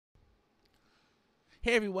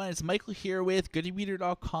Hey everyone, it's Michael here with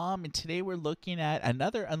GoodReader.com, and today we're looking at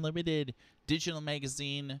another unlimited digital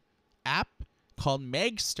magazine app called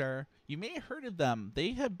Magster. You may have heard of them.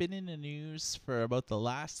 They have been in the news for about the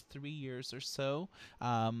last 3 years or so.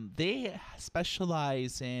 They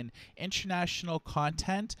specialize in international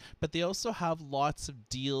content, but they also have lots of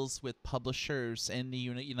deals with publishers in the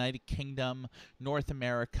United Kingdom, North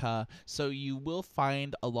America. So you will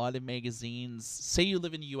find a lot of magazines. Say you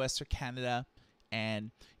live in the US or Canada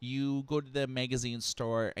and you go to the magazine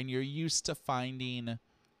store and you're used to finding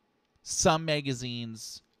some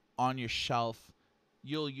magazines on your shelf,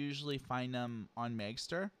 you'll usually find them on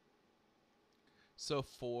Magster. So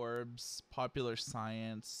Forbes, Popular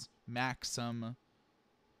Science, Maxim,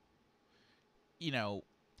 you know,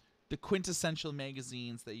 the quintessential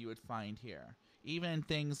magazines that you would find here. Even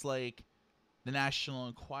things like the National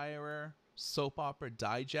Enquirer, Soap Opera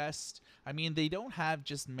Digest. I mean, they don't have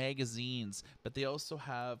just magazines, but they also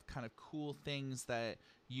have kind of cool things that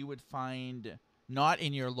you would find not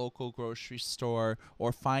in your local grocery store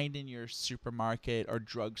or find in your supermarket or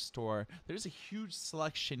drugstore. There's a huge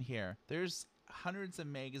selection here. There's hundreds of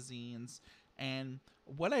magazines, and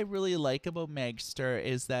what I really like about Magster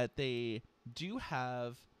is that they do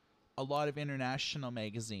have a lot of international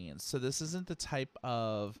magazines. So this isn't the type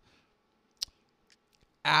of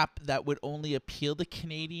app that would only appeal to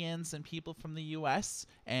Canadians and people from the US.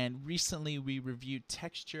 And recently we reviewed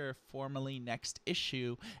Texture, formerly Next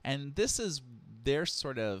Issue, and this is their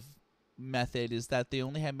sort of method, is that they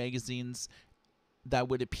only have magazines that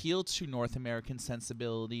would appeal to North American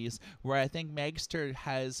sensibilities, where I think Magster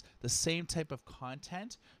has the same type of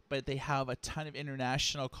content, but they have a ton of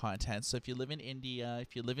international content. So if you live in India,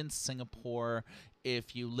 if you live in Singapore,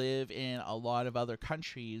 if you live in a lot of other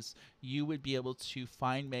countries, you would be able to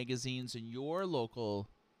find magazines in your local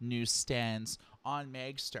newsstands on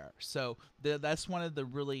Magster. So that's one of the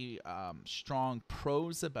really strong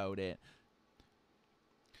pros about it.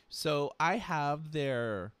 So I have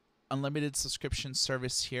their unlimited subscription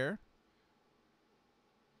service here.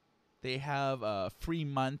 They have a free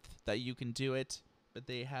month that you can do it, but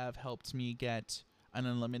they have helped me get an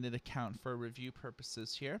unlimited account for review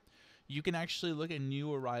purposes here. You can actually look at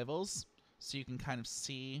new arrivals, so you can kind of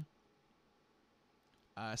see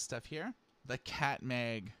stuff here. The Cat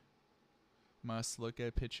Mag. Must look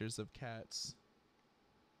at pictures of cats.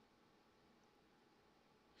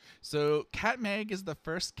 So Cat Mag is the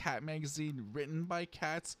first cat magazine written by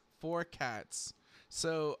cats for cats.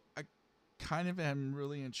 So I kind of am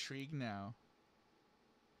really intrigued now.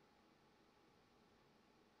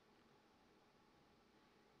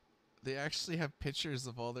 They actually have pictures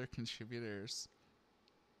of all their contributors.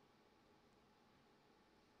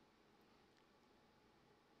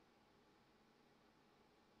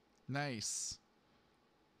 Nice.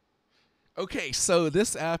 Okay, so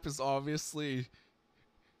this app is obviously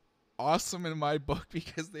awesome in my book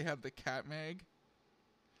because they have the Cat Mag.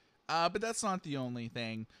 But that's not the only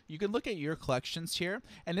thing. You can look at your collections here,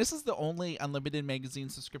 and this is the only unlimited magazine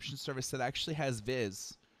subscription service that actually has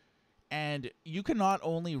Viz. And you can not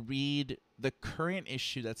only read the current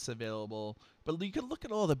issue that's available, but you can look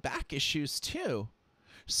at all the back issues too.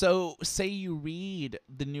 So, say you read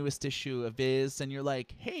the newest issue of Viz, and you're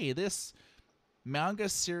like, hey, this manga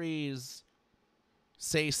series,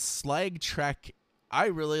 say Slag Trek, I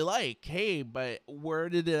really like. Hey, but where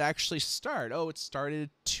did it actually start? Oh, it started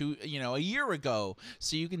a year ago.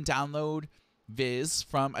 So you can download Viz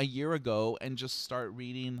from a year ago and just start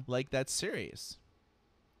reading like that series.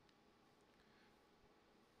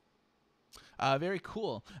 Very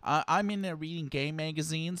cool. I'm into reading gay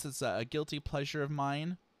magazines. It's a guilty pleasure of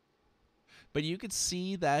mine. But you could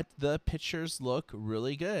see that the pictures look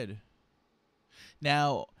really good.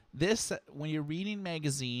 Now, this, when you're reading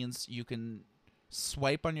magazines, you can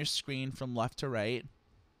swipe on your screen from left to right.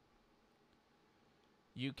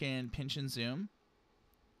 You can pinch and zoom.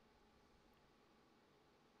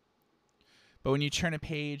 But when you turn a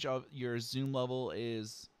page, your zoom level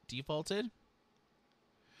is defaulted.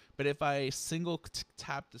 But if I single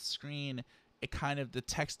tap the screen, the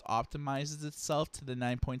text optimizes itself to the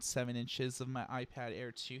 9.7 inches of my iPad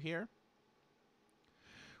Air 2 here.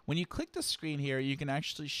 When you click the screen here, you can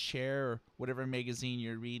actually share whatever magazine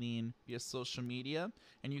you're reading via social media.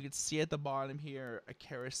 And you can see at the bottom here a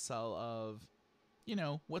carousel of,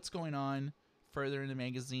 what's going on further in the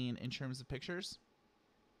magazine in terms of pictures.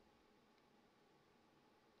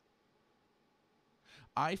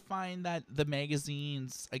 I find that the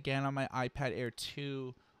magazines, again, on my iPad Air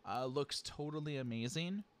 2, looks totally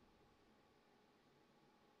amazing.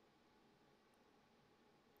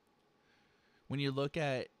 When you look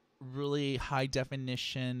at really high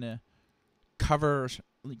definition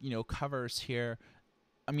covers here.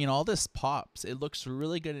 I mean, all this pops. It looks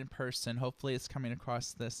really good in person. Hopefully it's coming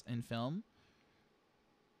across this in film.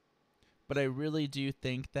 But I really do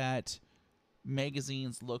think that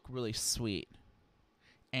magazines look really sweet.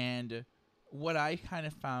 And what I kind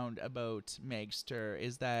of found about Magster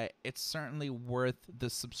is that it's certainly worth the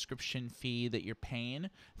subscription fee that you're paying.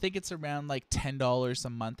 I think it's around like $10 a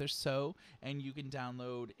month or so, and you can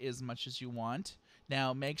download as much as you want.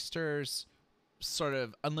 Now, Magster's sort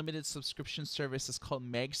of unlimited subscription service is called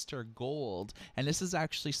Magster Gold, and this is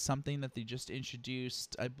actually something that they just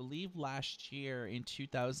introduced, I believe, last year in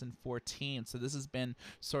 2014. So this has been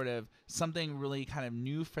sort of something really kind of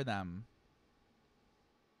new for them.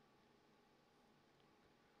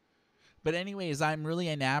 But anyways, I'm really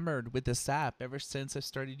enamored with this app ever since I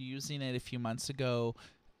started using it a few months ago.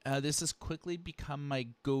 This has quickly become my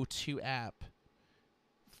go-to app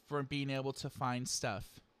for being able to find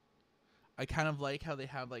stuff. I kind of like how they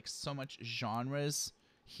have like so much genres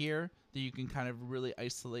here that you can kind of really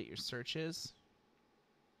isolate your searches.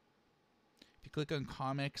 If you click on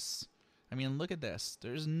comics, I mean, look at this.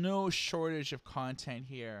 There's no shortage of content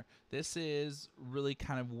here. This is really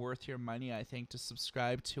kind of worth your money, I think, to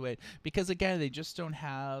subscribe to it. Because, again, they just don't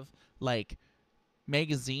have, like,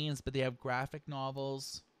 magazines, but they have graphic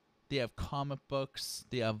novels. They have comic books.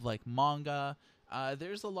 They have, like, manga.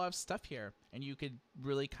 There's a lot of stuff here. And you could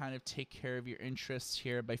really kind of take care of your interests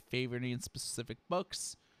here by favoriting specific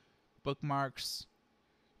books, bookmarks.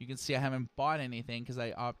 You can see I haven't bought anything because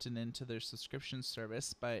I opted into their subscription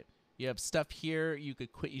service, but you have stuff here. You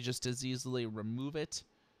could quit. You just as easily remove it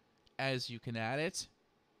as you can add it.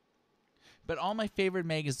 But all my favorite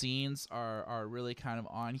magazines are really kind of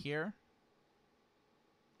on here.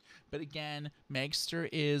 But again, Magster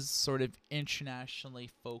is sort of internationally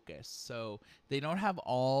focused. So they don't have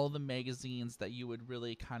all the magazines that you would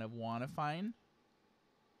really kind of want to find.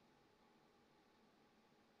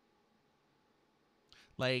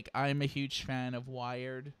 Like, I'm a huge fan of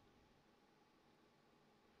Wired.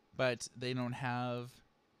 But they don't have,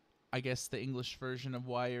 I guess, the English version of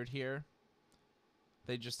Wired here.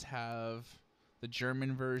 They just have the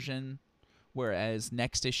German version, whereas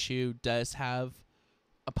Next Issue does have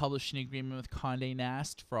a publishing agreement with Condé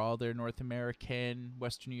Nast for all their North American,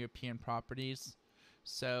 Western European properties.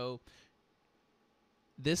 So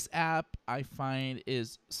this app, I find,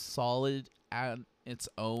 is solid on its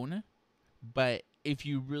own, but if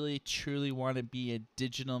you really truly want to be a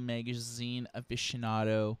digital magazine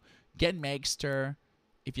aficionado, get Magster.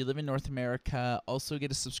 If you live in North America, also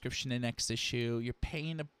get a subscription to Next Issue. You're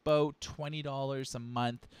paying about $20 a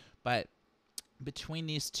month, but between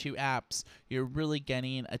these two apps, you're really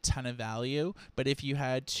getting a ton of value. But if you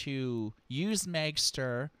had to use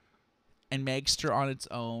Magster and Magster on its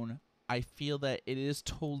own, I feel that it is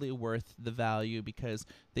totally worth the value because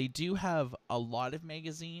they do have a lot of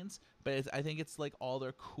magazines, but I think it's like all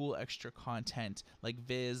their cool extra content, like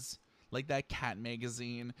Viz, like that cat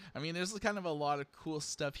magazine. I mean, there's kind of a lot of cool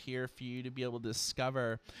stuff here for you to be able to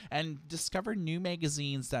discover and discover new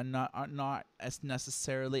magazines that are not as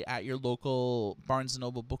necessarily at your local Barnes &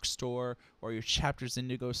 Noble bookstore or your Chapters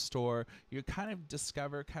Indigo store. You kind of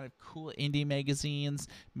discover kind of cool indie magazines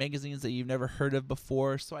that you've never heard of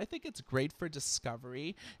before. So I think it's great for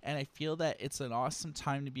discovery, and I feel that it's an awesome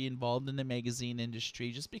time to be involved in the magazine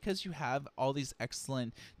industry just because you have all these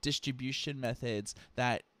excellent distribution methods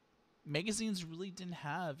that magazines really didn't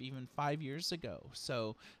have even 5 years ago.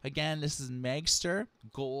 So again, this is Magster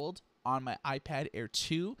Gold on my iPad Air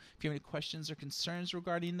 2. If you have any questions or concerns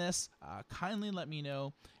regarding this, kindly let me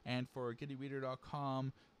know. And for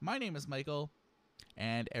GoodlyReader.com, my name is Michael,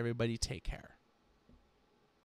 and everybody take care.